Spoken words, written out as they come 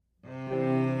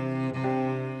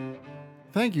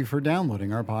Thank you for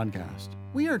downloading our podcast.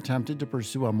 We are tempted to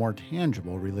pursue a more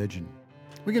tangible religion.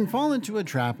 We can fall into a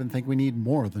trap and think we need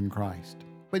more than Christ.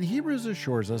 But Hebrews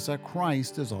assures us that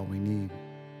Christ is all we need.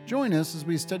 Join us as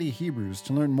we study Hebrews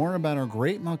to learn more about our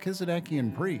great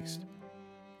Melchizedekian priest,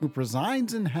 who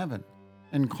presides in heaven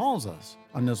and calls us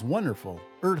on this wonderful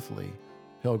earthly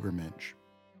pilgrimage.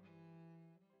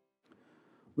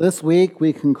 This week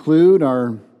we conclude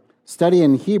our study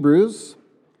in Hebrews,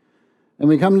 and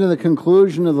we come to the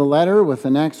conclusion of the letter with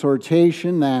an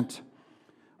exhortation that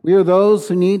we are those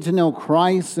who need to know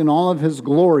Christ in all of his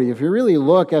glory. If you really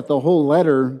look at the whole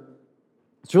letter,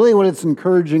 it's really what it's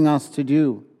encouraging us to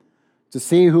do, to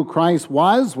see who Christ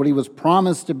was, what he was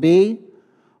promised to be,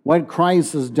 what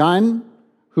Christ has done,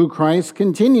 who Christ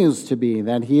continues to be,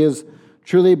 that he is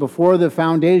truly before the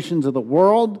foundations of the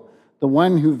world, the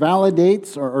one who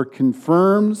validates or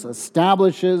confirms,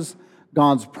 establishes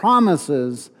God's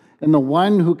promises, and the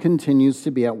one who continues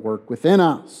to be at work within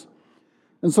us.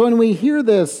 And so when we hear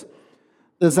this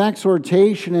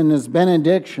exhortation and this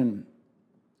benediction,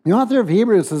 the author of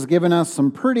Hebrews has given us some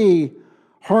pretty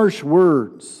harsh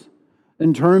words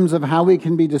in terms of how we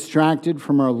can be distracted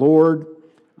from our Lord,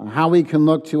 how we can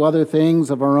look to other things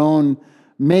of our own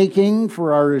making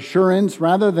for our assurance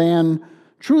rather than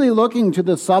truly looking to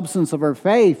the substance of our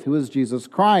faith, who is Jesus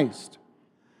Christ.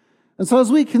 And so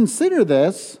as we consider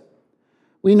this,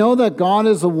 we know that God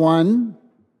is the one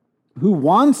who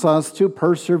wants us to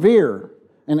persevere.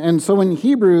 And so in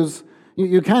Hebrews,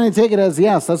 you kind of take it as,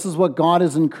 yes, this is what God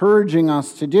is encouraging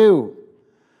us to do.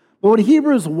 But what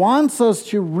Hebrews wants us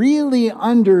to really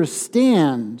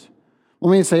understand,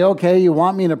 when we say, okay, you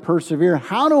want me to persevere,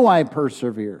 how do I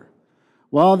persevere?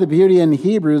 Well, the beauty in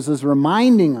Hebrews is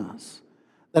reminding us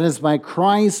that it's by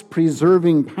Christ's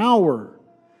preserving power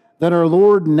that our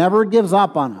Lord never gives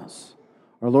up on us.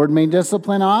 Our Lord may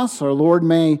discipline us, our Lord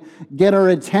may get our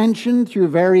attention through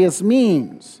various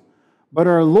means, but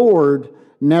our Lord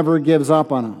never gives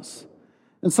up on us.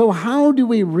 And so how do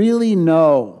we really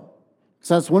know? Because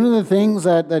that's one of the things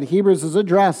that Hebrews is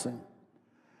addressing.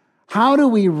 How do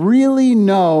we really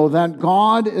know that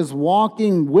God is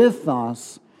walking with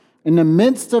us in the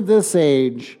midst of this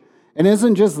age and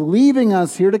isn't just leaving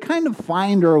us here to kind of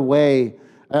find our way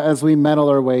as we meddle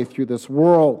our way through this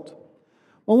world?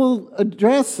 Well, we'll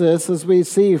address this as we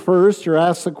see first, or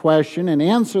ask the question and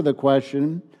answer the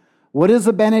question, what is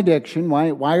a benediction?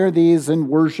 Why are these in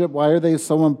worship? Why are they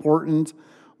so important?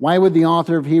 Why would the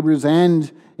author of Hebrews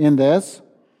end in this?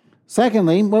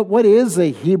 Secondly, what is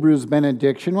a Hebrews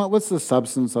benediction? What's the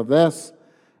substance of this?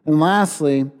 And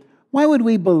lastly, why would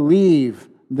we believe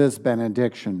this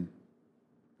benediction?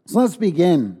 So let's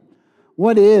begin.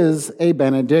 What is a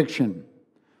benediction?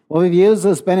 Well, we've used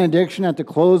this benediction at the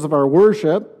close of our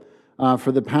worship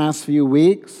for the past few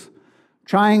weeks,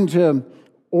 trying to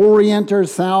orient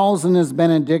ourselves in this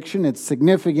benediction, its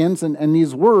significance, and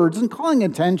these words, and calling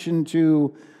attention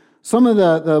to some of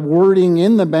the wording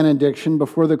in the benediction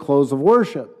before the close of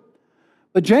worship.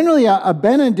 But generally, a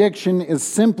benediction is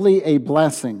simply a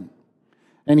blessing.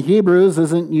 And Hebrews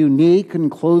isn't unique in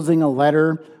closing a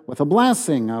letter with a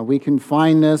blessing. We can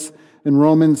find this in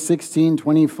Romans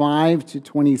 16:25 to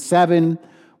 27,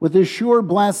 with the sure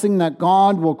blessing that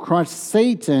God will crush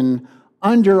Satan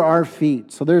under our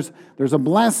feet. So there's a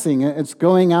blessing. It's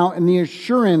going out in the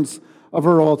assurance of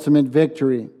our ultimate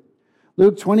victory.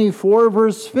 Luke 24,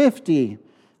 verse 50.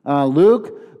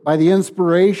 Luke, by the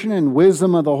inspiration and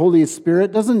wisdom of the Holy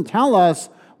Spirit, doesn't tell us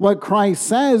what Christ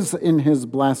says in his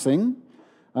blessing,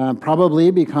 probably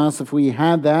because if we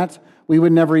had that, we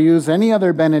would never use any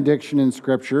other benediction in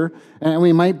Scripture, and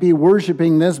we might be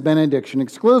worshiping this benediction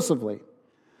exclusively.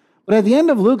 But at the end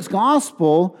of Luke's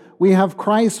Gospel, we have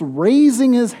Christ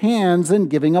raising his hands and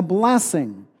giving a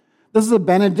blessing. This is a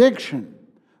benediction.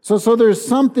 So there's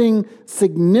something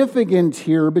significant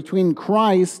here between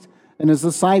Christ and his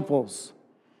disciples.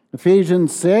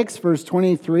 Ephesians 6, verse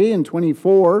 23 and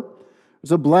 24,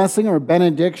 there's a blessing or a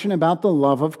benediction about the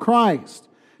love of Christ.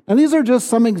 Now, these are just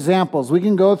some examples. We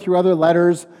can go through other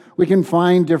letters. We can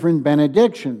find different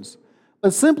benedictions.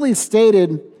 But simply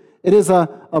stated, it is a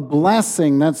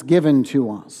blessing that's given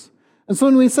to us. And so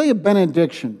when we say a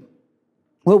benediction,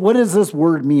 what does this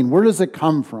word mean? Where does it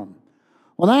come from?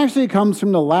 Well, it actually comes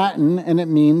from the Latin, and it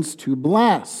means to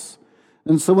bless.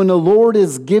 And so when the Lord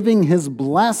is giving his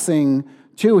blessing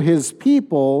to his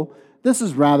people, this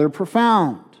is rather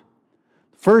profound.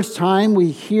 First time we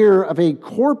hear of a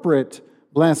corporate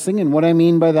blessing, and what I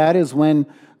mean by that is when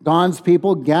God's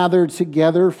people gather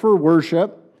together for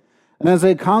worship. And as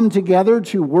they come together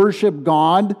to worship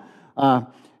God,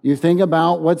 you think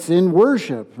about what's in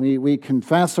worship. We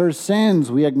confess our sins.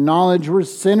 We acknowledge we're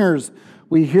sinners.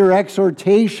 We hear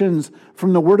exhortations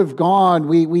from the Word of God.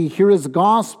 We hear His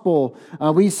gospel.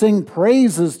 We sing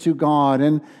praises to God.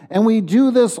 And we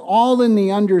do this all in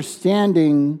the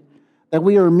understanding that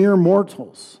we are mere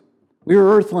mortals. We are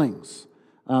earthlings.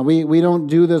 We don't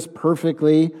do this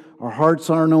perfectly. Our hearts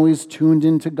aren't always tuned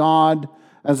into God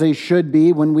as they should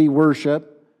be when we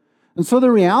worship. And so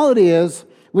the reality is,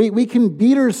 we can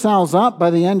beat ourselves up by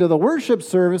the end of the worship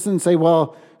service and say,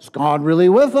 well, is God really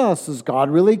with us? Does God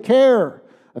really care?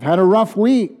 I've had a rough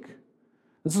week.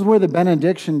 This is where the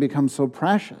benediction becomes so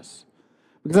precious.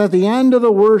 Because at the end of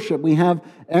the worship, we have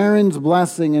Aaron's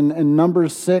blessing in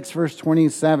Numbers 6, verse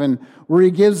 27, where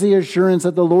he gives the assurance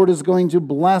that the Lord is going to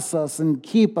bless us and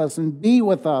keep us and be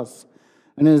with us.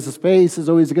 And His face is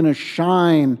always going to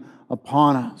shine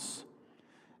upon us.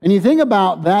 And you think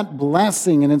about that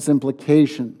blessing and its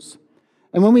implications.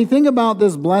 And when we think about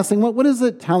this blessing, what is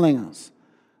it telling us?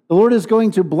 The Lord is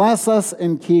going to bless us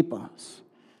and keep us.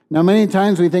 Now, many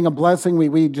times we think of blessing,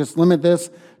 we just limit this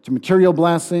to material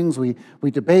blessings. We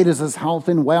debate, is this health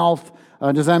and wealth?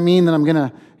 Does that mean that I'm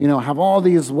going to have all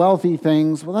these wealthy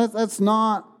things? Well, that's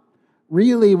not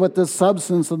really what the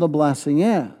substance of the blessing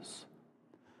is.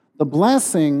 The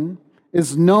blessing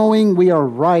is knowing we are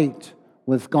right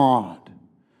with God.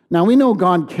 Now, we know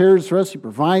God cares for us. He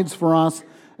provides for us,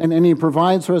 and He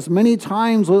provides for us many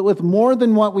times with more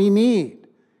than what we need.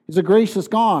 He's a gracious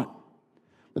God.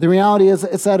 But the reality is,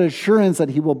 it's that assurance that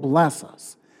He will bless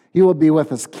us. He will be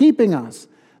with us, keeping us.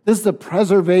 This is the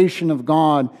preservation of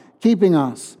God, keeping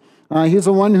us. He's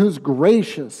the one who's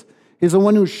gracious. He's the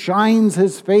one who shines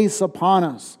His face upon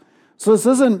us. So this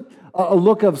isn't a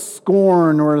look of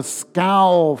scorn or a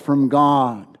scowl from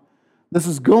God. This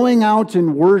is going out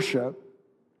in worship,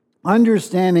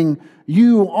 understanding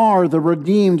you are the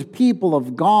redeemed people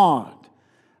of God.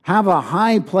 Have a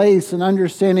high place in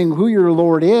understanding who your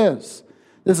Lord is.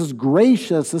 This is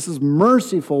gracious. This is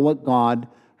merciful, what God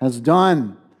has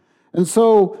done. And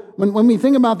so when we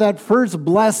think about that first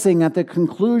blessing at the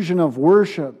conclusion of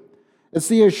worship, it's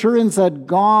the assurance that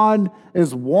God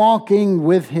is walking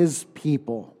with His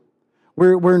people.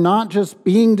 We're not just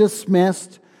being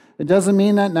dismissed. It doesn't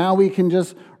mean that now we can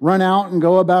just run out and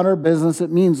go about our business.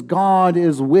 It means God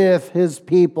is with His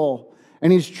people,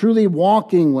 and He's truly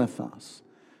walking with us.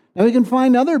 Now we can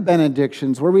find other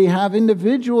benedictions where we have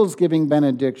individuals giving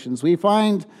benedictions. We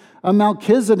find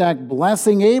Melchizedek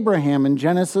blessing Abraham in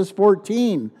Genesis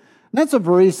 14. That's a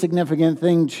very significant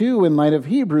thing too in light of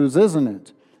Hebrews, isn't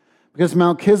it? Because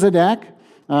Melchizedek,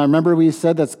 remember we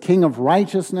said that's king of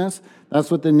righteousness.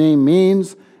 That's what the name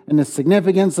means. And the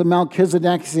significance of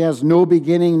Melchizedek is he has no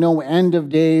beginning, no end of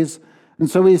days. And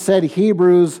so we said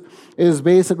Hebrews is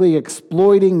basically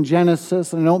exploiting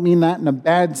Genesis, and I don't mean that in a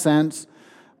bad sense,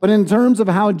 but in terms of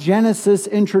how Genesis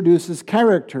introduces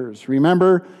characters.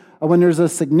 Remember, when there's a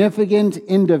significant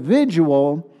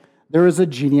individual, there is a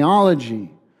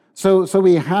genealogy. So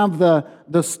we have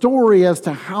the story as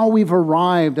to how we've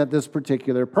arrived at this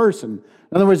particular person.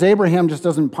 In other words, Abraham just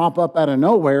doesn't pop up out of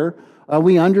nowhere.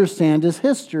 We understand his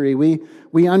history.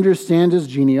 We understand his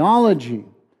genealogy.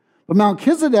 But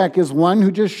Melchizedek is one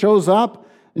who just shows up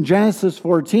in Genesis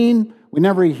 14. We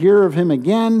never hear of him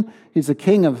again. He's a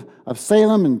king of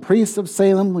Salem and priest of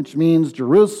Salem, which means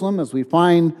Jerusalem, as we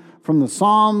find from the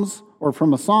Psalms or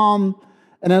from a psalm.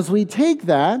 And as we take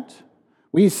that,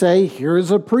 we say,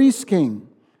 here's a priest king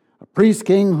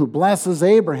who blesses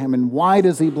Abraham. And why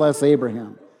does he bless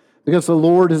Abraham? Because the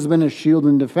Lord has been a shield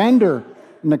and defender.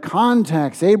 In the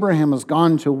context, Abraham has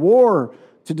gone to war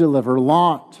to deliver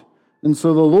Lot. And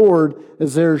so the Lord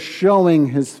is there showing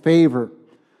His favor.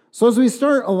 So as we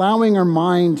start allowing our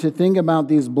mind to think about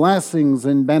these blessings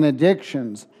and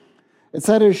benedictions, it's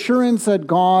that assurance that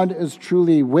God is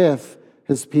truly with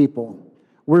His people.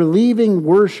 We're leaving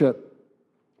worship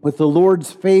with the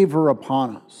Lord's favor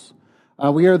upon us.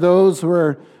 We are those who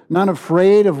are not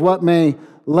afraid of what may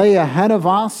lay ahead of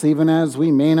us, even as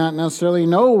we may not necessarily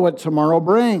know what tomorrow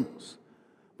brings.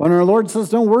 But our Lord says,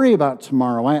 don't worry about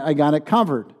tomorrow. I got it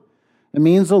covered. It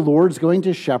means the Lord's going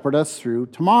to shepherd us through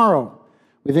tomorrow.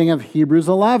 We think of Hebrews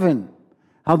 11,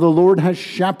 how the Lord has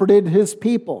shepherded His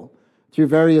people through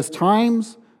various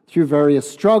times, through various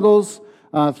struggles,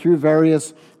 through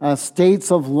various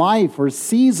states of life or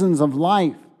seasons of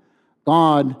life.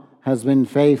 God has been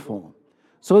faithful.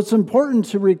 So it's important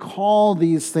to recall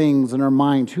these things in our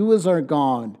mind. Who is our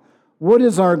God? What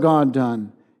has our God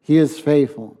done? He is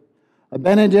faithful. A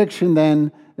benediction,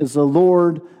 then, is the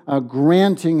Lord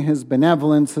granting His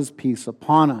benevolence, His peace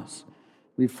upon us.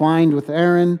 We find with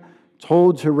Aaron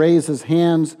told to raise his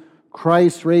hands,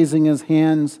 Christ raising His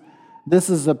hands. This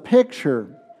is a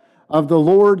picture of the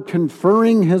Lord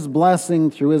conferring his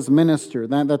blessing through his minister,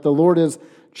 that the Lord is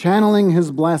channeling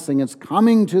his blessing. It's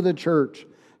coming to the church.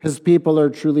 His people are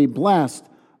truly blessed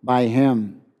by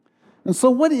him. And so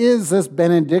what is this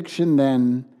benediction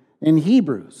then in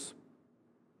Hebrews?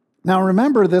 Now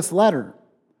remember this letter.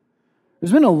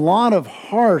 There's been a lot of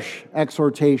harsh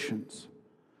exhortations.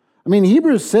 I mean,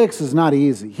 Hebrews 6 is not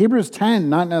easy. Hebrews 10,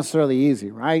 not necessarily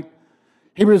easy, right?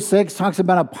 Hebrews 6 talks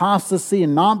about apostasy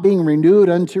and not being renewed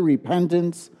unto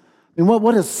repentance. I mean,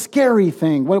 what a scary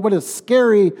thing. What a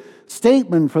scary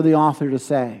statement for the author to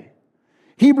say.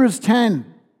 Hebrews 10,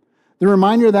 the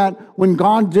reminder that when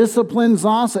God disciplines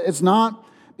us, it's not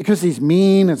because he's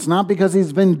mean. It's not because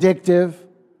he's vindictive.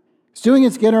 He's doing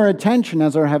it to get our attention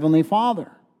as our Heavenly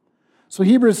Father. So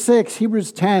Hebrews 6,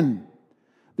 Hebrews 10.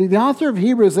 The author of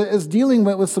Hebrews is dealing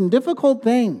with some difficult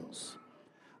things.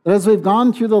 But as we've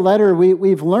gone through the letter,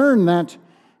 we've learned that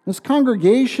this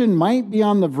congregation might be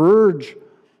on the verge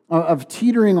of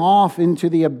teetering off into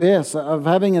the abyss, of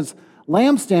having its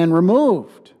lampstand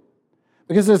removed,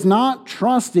 because it's not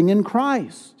trusting in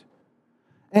Christ.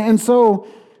 And so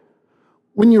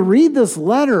when you read this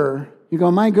letter, you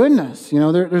go, my goodness,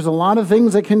 there's a lot of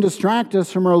things that can distract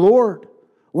us from our Lord.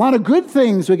 A lot of good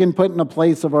things we can put in the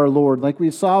place of our Lord, like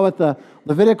we saw with the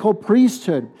Levitical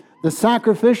priesthood, the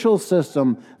sacrificial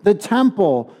system, the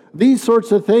temple, these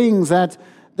sorts of things that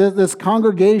this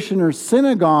congregation or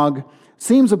synagogue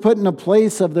seems to put in a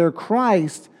place of their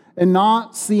Christ and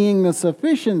not seeing the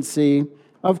sufficiency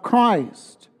of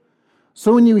Christ.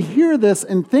 So when you hear this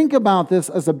and think about this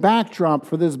as a backdrop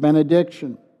for this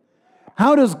benediction,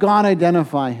 how does God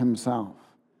identify himself?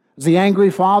 As the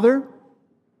angry Father?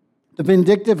 The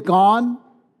vindictive God?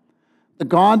 The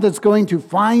God that's going to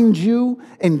find you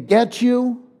and get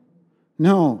you?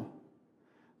 No.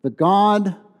 The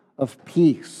God of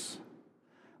peace.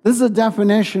 This is a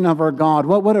definition of our God.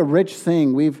 What a rich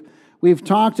thing. We've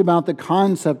talked about the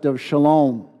concept of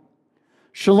shalom.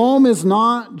 Shalom is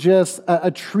not just a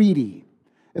treaty.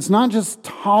 It's not just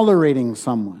tolerating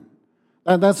someone.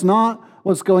 That's not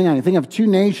what's going on. You think of two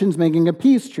nations making a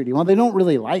peace treaty. Well, they don't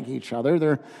really like each other.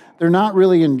 They're not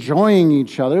really enjoying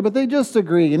each other, but they just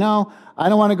agree, I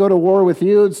don't want to go to war with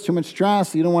you. It's too much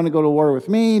stress. You don't want to go to war with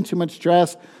me. Too much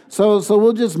stress. So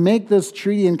we'll just make this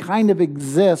treaty and kind of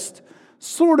exist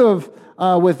sort of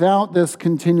without this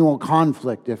continual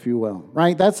conflict, if you will,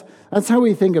 right? That's how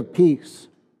we think of peace.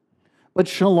 But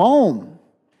shalom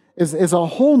is a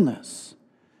wholeness.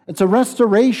 It's a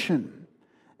restoration.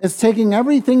 It's taking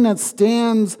everything that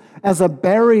stands as a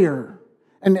barrier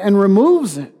and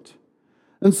removes it.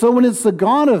 And so when it's the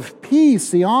God of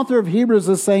peace, the author of Hebrews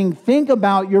is saying, think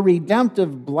about your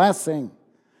redemptive blessing.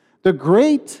 The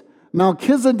great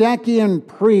Melchizedekian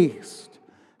priest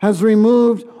has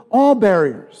removed all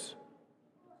barriers.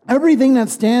 Everything that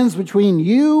stands between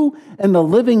you and the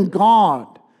living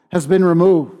God has been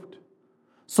removed.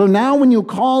 So now when you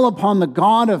call upon the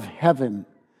God of heaven,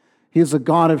 he is a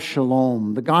God of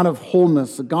shalom, the God of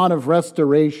wholeness, the God of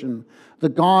restoration, the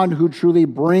God who truly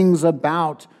brings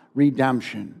about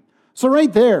redemption. So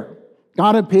right there,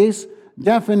 God of peace,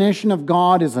 definition of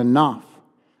God is enough.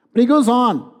 But he goes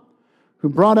on, who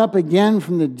brought up again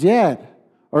from the dead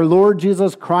our Lord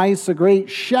Jesus Christ, the great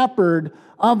shepherd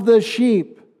of the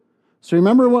sheep. So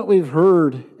remember what we've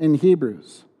heard in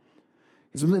Hebrews.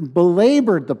 He's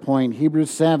belabored the point,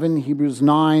 Hebrews 7, Hebrews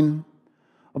 9,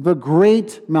 of the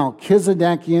great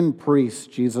Melchizedekian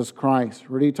priest, Jesus Christ.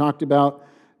 We already talked about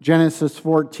Genesis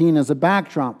 14 as a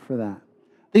backdrop for that.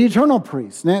 The eternal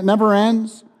priest, it never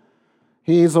ends.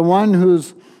 He's the one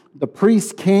who's the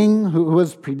priest king who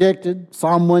was predicted,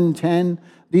 Psalm 110.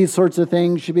 These sorts of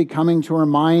things should be coming to our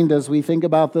mind as we think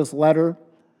about this letter.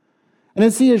 And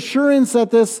it's the assurance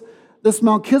that this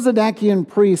Melchizedekian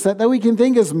priest, that we can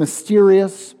think is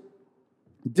mysterious,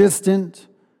 distant,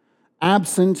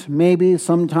 absent maybe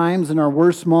sometimes in our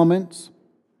worst moments.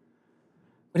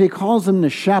 But he calls him the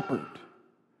shepherd,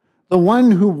 the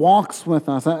one who walks with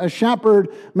us. A shepherd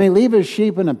may leave his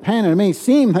sheep in a pen, and it may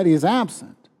seem that he's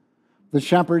absent. The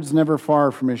shepherd's never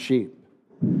far from his sheep.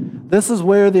 This is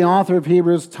where the author of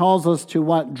Hebrews tells us to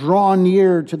what? Draw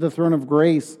near to the throne of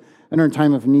grace in our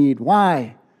time of need.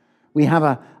 Why? We have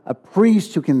a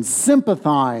priest who can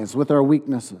sympathize with our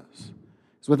weaknesses.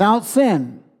 He's without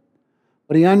sin,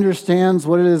 but he understands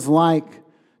what it is like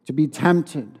to be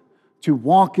tempted, to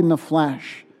walk in the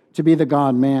flesh, to be the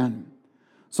God-man.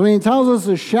 So when he tells us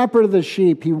the shepherd of the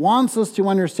sheep, he wants us to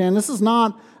understand this is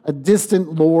not a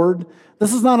distant Lord.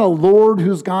 This is not a Lord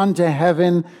who's gone to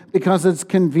heaven because it's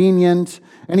convenient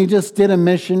and he just did a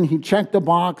mission, he checked a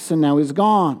box, and now he's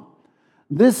gone.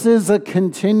 This is a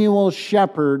continual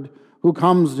shepherd who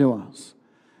comes to us.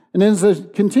 And it is a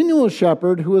continual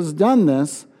shepherd who has done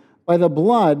this by the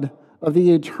blood of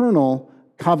the eternal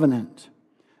covenant.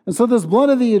 And so this blood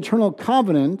of the eternal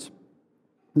covenant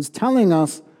is telling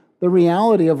us the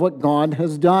reality of what God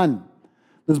has done.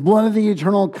 This blood of the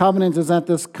eternal covenant is that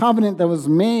this covenant that was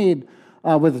made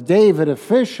with David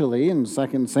officially in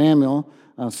 2 Samuel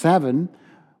 7,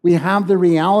 we have the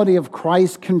reality of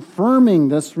Christ confirming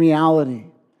this reality.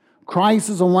 Christ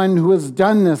is the one who has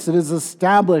done this. It is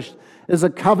established as a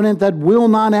covenant that will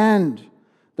not end.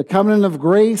 The covenant of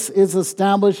grace is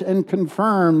established and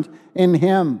confirmed in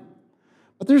him.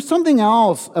 But there's something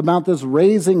else about this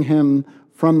raising him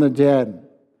from the dead.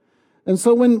 And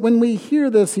so when we hear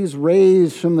this, he's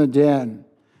raised from the dead,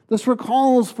 this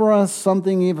recalls for us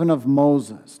something even of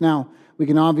Moses. Now, we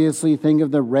can obviously think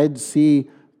of the Red Sea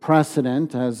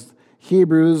precedent as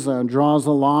Hebrews draws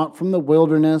a lot from the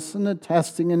wilderness and the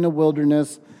testing in the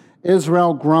wilderness,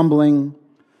 Israel grumbling.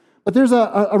 But there's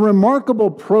a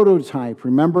remarkable prototype.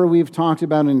 Remember, we've talked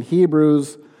about in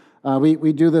Hebrews,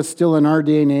 we do this still in our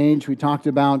day and age. We talked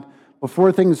about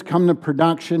before things come to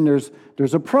production,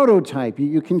 there's a prototype.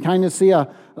 You can kind of see a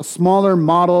smaller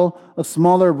model, a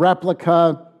smaller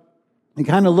replica. You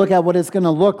kind of look at what it's going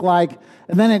to look like,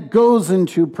 and then it goes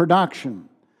into production.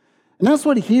 And that's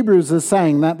what Hebrews is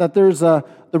saying, that there's the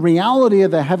reality of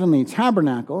the heavenly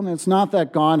tabernacle, and it's not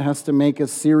that God has to make a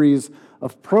series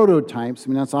of prototypes. I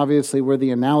mean, that's obviously where the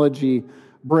analogy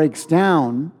breaks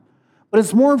down. But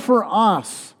it's more for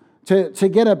us to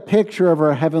get a picture of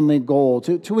our heavenly goal,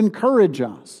 to encourage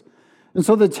us. And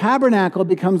so the tabernacle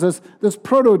becomes this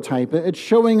prototype. It's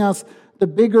showing us the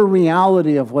bigger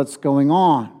reality of what's going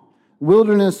on.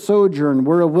 Wilderness sojourn,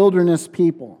 we're a wilderness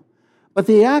people. But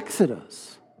the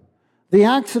Exodus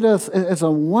is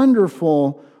a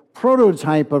wonderful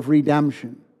prototype of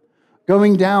redemption.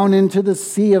 Going down into the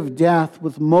sea of death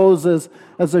with Moses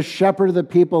as a shepherd of the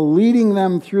people, leading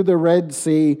them through the Red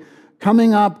Sea,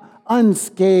 coming up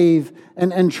unscathed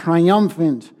and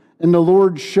triumphant, and the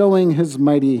Lord showing his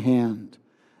mighty hand.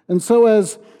 And so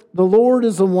as the Lord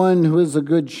is the one who is a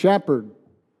good shepherd,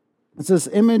 it's this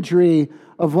imagery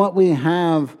of what we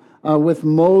have with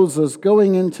Moses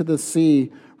going into the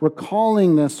sea,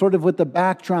 recalling this sort of with the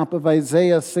backdrop of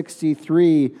Isaiah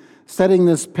 63, setting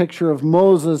this picture of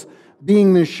Moses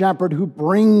being the shepherd who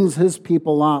brings his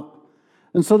people up.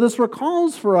 And so this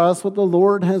recalls for us what the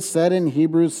Lord has said in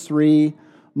Hebrews 3,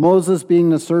 Moses being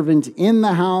the servant in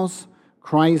the house,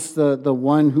 Christ the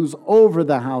one who's over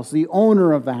the house, the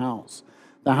owner of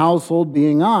the household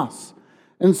being us.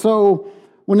 And so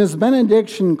when his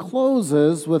benediction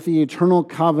closes with the eternal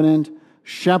covenant,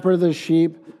 shepherd the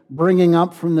sheep, bringing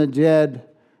up from the dead,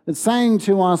 it's saying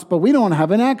to us, but we don't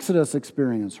have an Exodus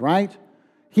experience, right?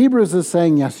 Hebrews is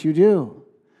saying, yes, you do.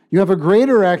 You have a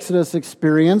greater Exodus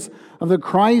experience of the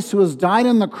Christ who has died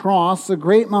on the cross, the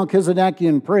great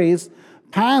Melchizedekian priest,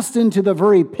 passed into the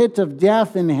very pit of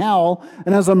death in hell,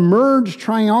 and has emerged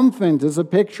triumphant, as a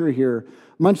picture here,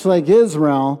 much like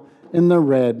Israel in the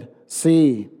Red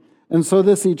Sea. And so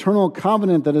this eternal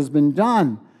covenant that has been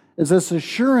done is this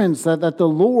assurance that the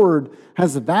Lord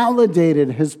has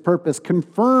validated his purpose,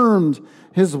 confirmed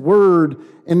his word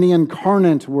in the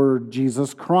incarnate word,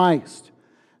 Jesus Christ.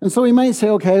 And so we might say,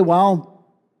 okay, well,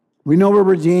 we know we're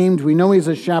redeemed, we know he's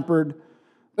a shepherd,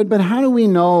 but how do we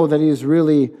know that he's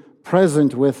really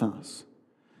present with us?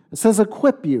 It says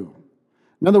equip you.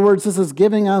 In other words, this is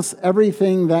giving us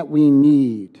everything that we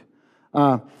need,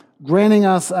 granting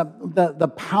us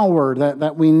the power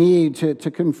that we need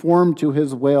to conform to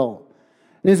his will.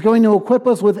 And he's going to equip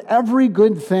us with every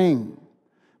good thing.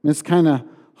 It's kind of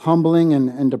humbling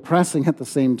and depressing at the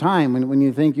same time. When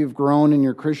you think you've grown in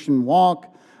your Christian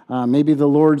walk, maybe the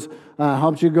Lord's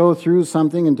helped you go through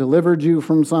something and delivered you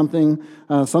from something,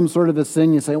 some sort of a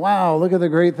sin, you say, wow, look at the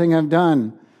great thing I've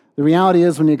done. The reality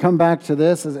is when you come back to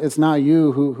this, it's not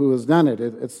you who has done it.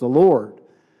 It's the Lord.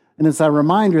 And it's that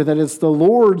reminder that it's the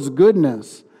Lord's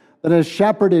goodness that has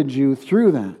shepherded you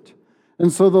through that.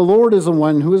 And so the Lord is the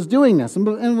one who is doing this.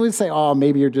 And we say, oh,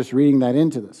 maybe you're just reading that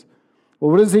into this.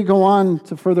 Well, what does he go on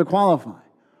to further qualify?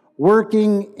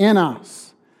 Working in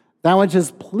us, that which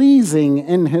is pleasing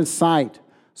in his sight.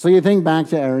 So you think back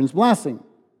to Aaron's blessing.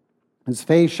 His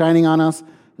face shining on us,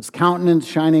 his countenance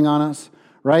shining on us,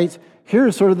 right?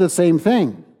 Here's sort of the same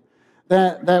thing.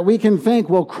 That we can think,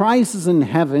 well, Christ is in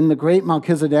heaven, the great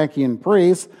Melchizedekian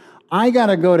priest. I got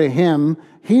to go to him.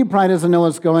 He probably doesn't know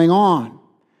what's going on.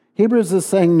 Hebrews is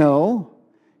saying, no,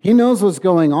 he knows what's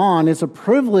going on. It's a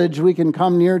privilege we can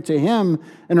come near to him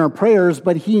in our prayers,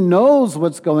 but he knows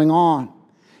what's going on.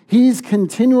 He's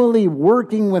continually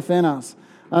working within us,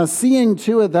 seeing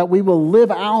to it that we will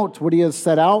live out what he has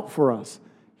set out for us.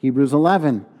 Hebrews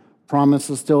 11, Promise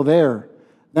is still there.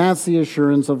 That's the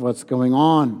assurance of what's going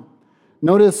on.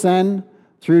 Notice then,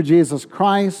 through Jesus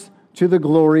Christ, to the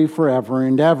glory forever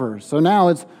and ever. So now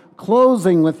it's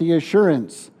closing with the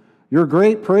assurance. Your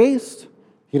great priest,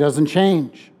 he doesn't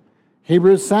change.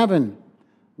 Hebrews 7,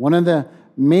 one of the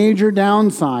major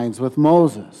downsides with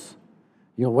Moses,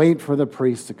 you wait for the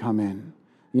priest to come in.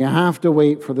 You have to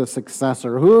wait for the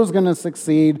successor. Who's going to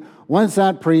succeed? What's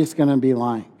that priest going to be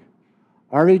like?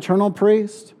 Our eternal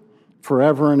priest,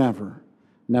 forever and ever,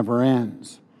 never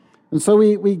ends. And so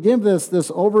we give this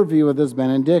overview of this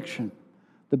benediction,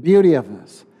 the beauty of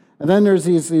this. And then there's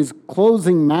these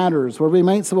closing matters where we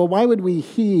might say, well, why would we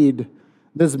heed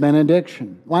this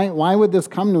benediction? Why would this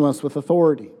come to us with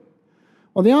authority?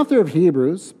 Well, the author of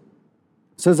Hebrews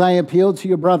says, I appeal to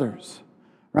you, brothers,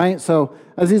 right? So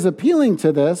as he's appealing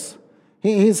to this,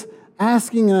 he's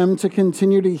asking them to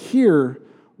continue to hear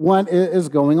what is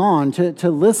going on, to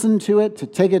listen to it, to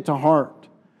take it to heart.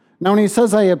 Now, when he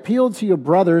says, I appeal to you,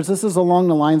 brothers, this is along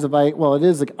the lines of, I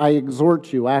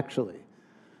exhort you, actually.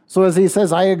 So as he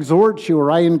says, I exhort you, or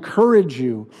I encourage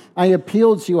you, I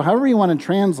appeal to you, however you want to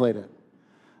translate it.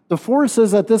 The force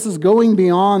is that this is going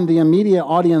beyond the immediate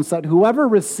audience, that whoever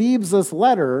receives this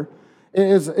letter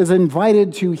is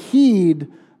invited to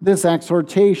heed this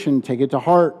exhortation, take it to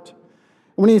heart.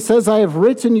 When he says, I have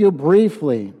written you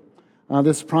briefly,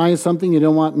 this is probably something you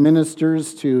don't want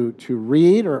ministers to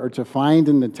read or to find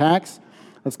in the text.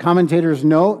 As commentators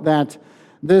note that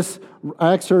this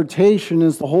exhortation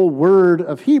is the whole word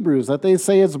of Hebrews, that they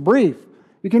say it's brief.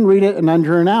 You can read it in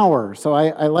under an hour. So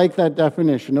I like that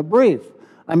definition of brief.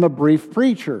 I'm a brief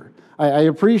preacher. I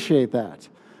appreciate that.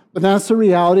 But that's the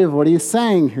reality of what he's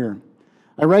saying here.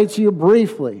 I write to you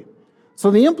briefly. So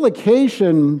the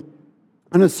implication,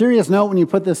 on a serious note, when you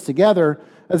put this together,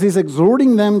 as he's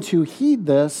exhorting them to heed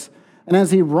this, and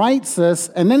as he writes this,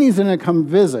 and then he's going to come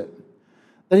visit,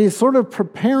 that he's sort of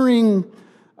preparing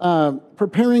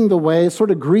the way, sort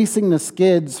of greasing the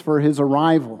skids for his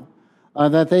arrival,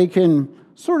 that they can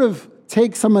sort of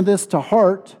take some of this to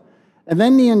heart, and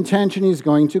then the intention he's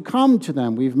going to come to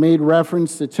them. We've made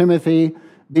reference to Timothy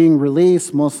being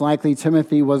released. Most likely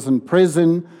Timothy was in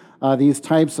prison, these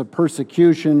types of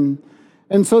persecution.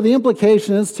 And so the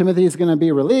implication is Timothy is going to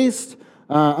be released.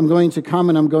 I'm going to come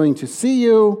and I'm going to see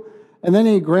you. And then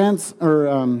he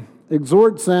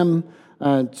exhorts them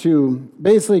to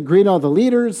basically greet all the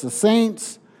leaders, the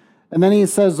saints. And then he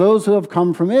says, those who have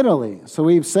come from Italy. So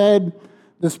we've said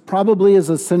this probably is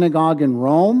a synagogue in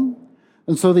Rome.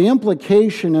 And so the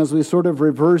implication, as we sort of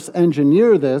reverse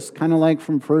engineer this, kind of like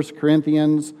from 1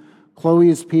 Corinthians,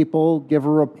 Chloe's people give a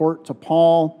report to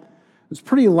Paul, it's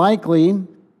pretty likely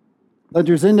that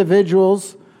there's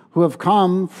individuals who have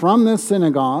come from this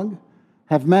synagogue,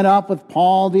 have met up with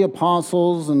Paul, the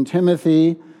apostles, and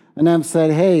Timothy, and have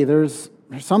said, hey, there's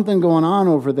something going on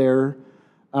over there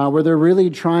where they're really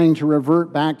trying to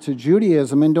revert back to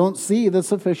Judaism and don't see the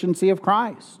sufficiency of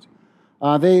Christ.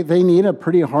 They need a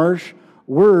pretty harsh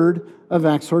word of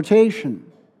exhortation.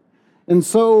 And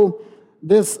so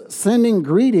this sending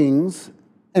greetings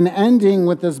and ending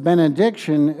with this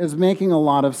benediction is making a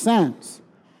lot of sense.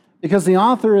 Because the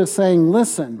author is saying,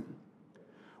 listen,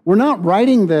 we're not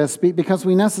writing this because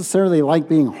we necessarily like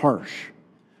being harsh.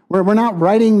 We're not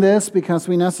writing this because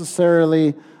we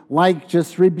necessarily like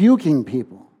just rebuking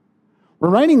people. We're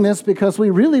writing this because we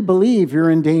really believe you're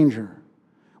in danger.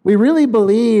 We really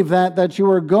believe that you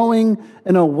are going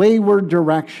in a wayward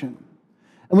direction.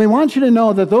 And we want you to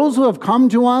know that those who have come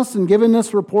to us and given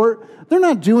this report, they're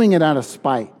not doing it out of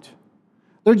spite.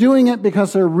 They're doing it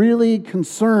because they're really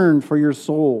concerned for your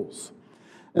souls.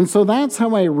 And so that's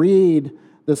how I read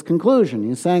this conclusion.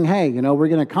 He's saying, hey, we're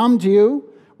going to come to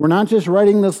you. We're not just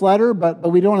writing this letter,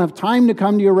 but we don't have time to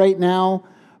come to you right now.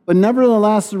 But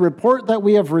nevertheless, the report that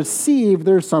we have received,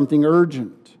 there's something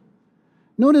urgent.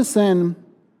 Notice then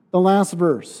the last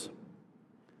verse.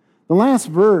 The last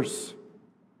verse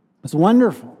is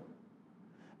wonderful.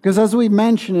 Because as we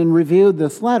mentioned and reviewed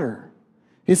this letter,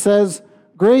 he says,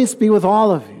 grace be with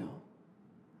all of you.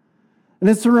 And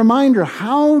it's a reminder,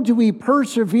 how do we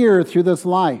persevere through this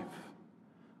life?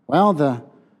 Well, the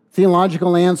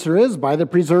theological answer is by the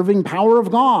preserving power of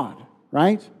God,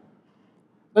 right?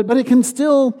 But it can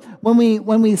still, when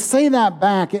we say that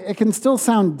back, it can still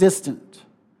sound distant.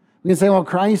 We can say, well,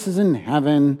 Christ is in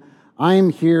heaven. I'm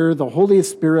here. The Holy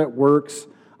Spirit works.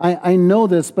 I know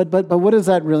this, but what does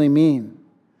that really mean?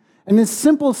 And this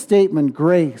simple statement,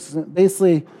 grace,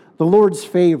 basically the Lord's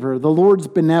favor, the Lord's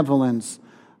benevolence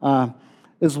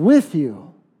is with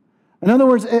you. In other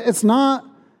words, it's not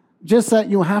just that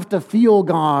you have to feel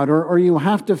God or you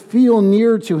have to feel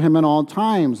near to Him at all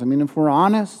times. I mean, if we're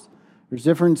honest, There's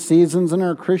different seasons in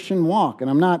our Christian walk, and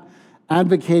I'm not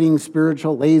advocating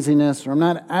spiritual laziness, or I'm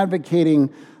not advocating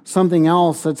something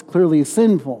else that's clearly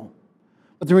sinful.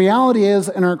 But the reality is,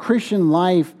 in our Christian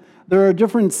life, there are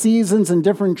different seasons and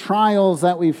different trials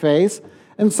that we face,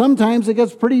 and sometimes it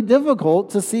gets pretty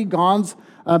difficult to see God's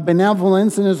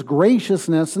benevolence and His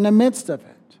graciousness in the midst of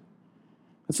it.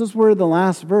 This is where the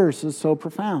last verse is so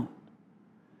profound.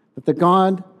 That the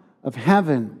God of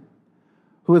heaven,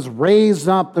 who has raised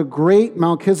up the great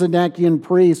Melchizedekian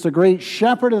priest, the great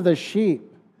shepherd of the sheep,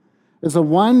 is the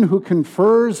one who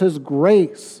confers His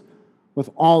grace with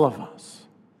all of us.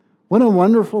 What a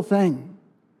wonderful thing.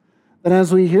 That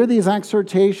as we hear these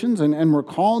exhortations and we're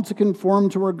called to conform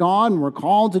to our God and we're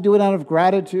called to do it out of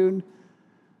gratitude,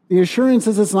 the assurance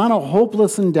is it's not a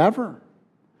hopeless endeavor.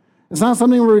 It's not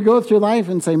something where we go through life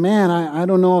and say, man, I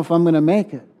don't know if I'm going to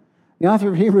make it. The author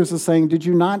of Hebrews is saying, did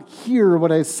you not hear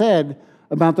what I said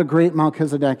about the great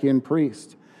Melchizedekian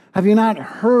priest? Have you not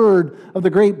heard of the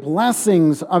great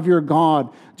blessings of your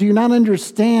God? Do you not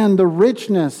understand the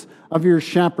richness of your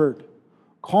shepherd?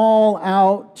 Call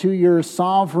out to your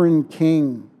sovereign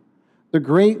King, the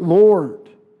great Lord,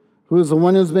 who is the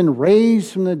one who's been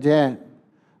raised from the dead,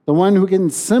 the one who can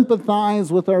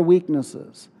sympathize with our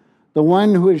weaknesses, the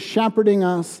one who is shepherding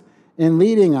us and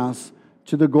leading us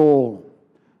to the goal.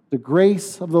 The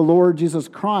grace of the Lord Jesus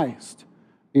Christ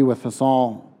be with us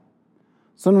all.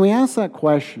 So when we ask that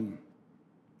question,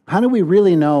 how do we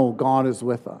really know God is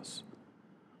with us?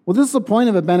 Well, this is the point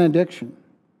of a benediction.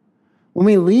 When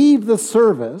we leave the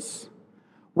service,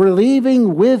 we're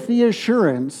leaving with the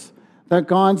assurance that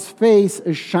God's face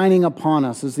is shining upon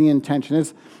us, is the intention.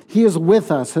 He is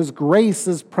with us. His grace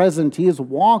is present. He is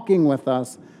walking with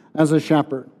us as a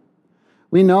shepherd.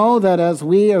 We know that as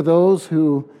we are those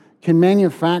who can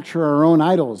manufacture our own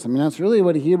idols. I mean, that's really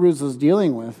what Hebrews is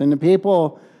dealing with. And the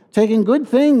people taking good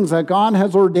things that God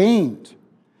has ordained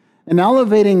and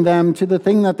elevating them to the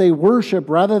thing that they worship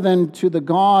rather than to the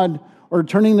God, or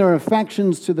turning their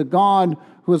affections to the God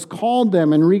who has called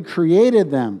them and recreated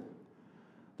them.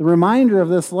 The reminder of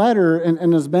this letter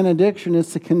and this benediction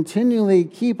is to continually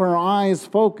keep our eyes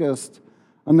focused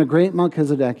on the great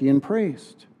Melchizedekian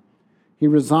priest. He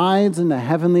resides in the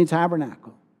heavenly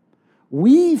tabernacle.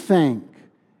 We think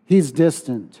He's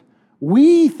distant.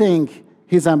 We think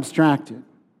He's abstracted.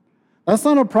 That's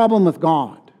not a problem with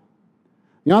God.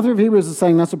 The author of Hebrews is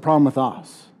saying that's a problem with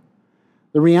us.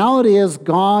 The reality is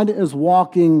God is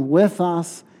walking with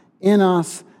us, in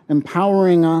us,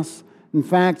 empowering us. In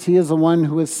fact, He is the one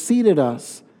who has seated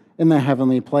us in the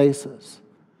heavenly places.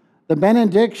 The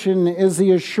benediction is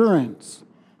the assurance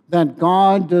that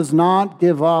God does not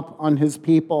give up on His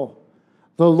people.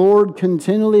 The Lord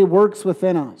continually works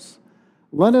within us.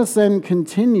 Let us then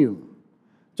continue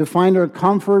to find our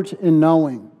comfort in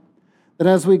knowing that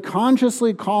as we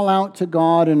consciously call out to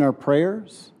God in our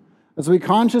prayers, as we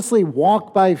consciously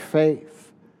walk by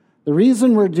faith, the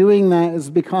reason we're doing that is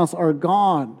because our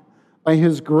God, by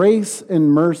His grace and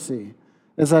mercy,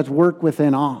 is at work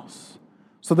within us.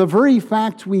 So the very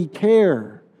fact we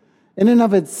care, in and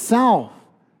of itself,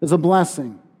 is a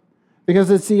blessing,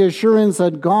 because it's the assurance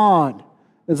that God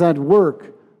is at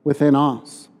work within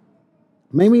us.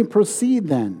 May we proceed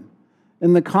then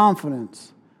in the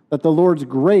confidence that the Lord's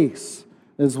grace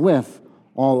is with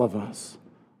all of us.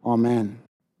 Amen.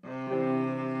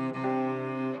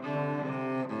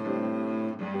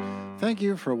 Thank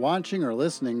you for watching or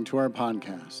listening to our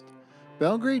podcast.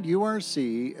 Belgrade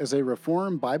URC is a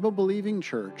Reformed Bible-believing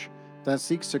church that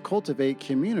seeks to cultivate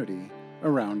community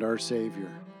around our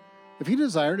Savior. If you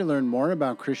desire to learn more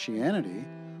about Christianity,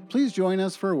 please join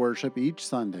us for worship each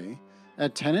Sunday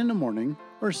at 10 in the morning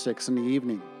or 6 in the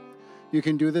evening. You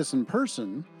can do this in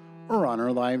person or on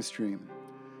our live stream.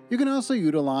 You can also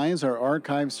utilize our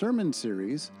archived sermon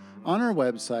series on our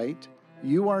website,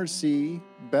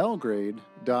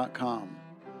 urcbelgrade.com,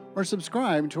 or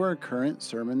subscribe to our current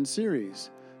sermon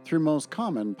series through most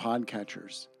common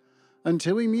podcatchers.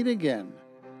 Until we meet again,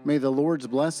 may the Lord's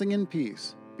blessing and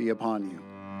peace be upon you.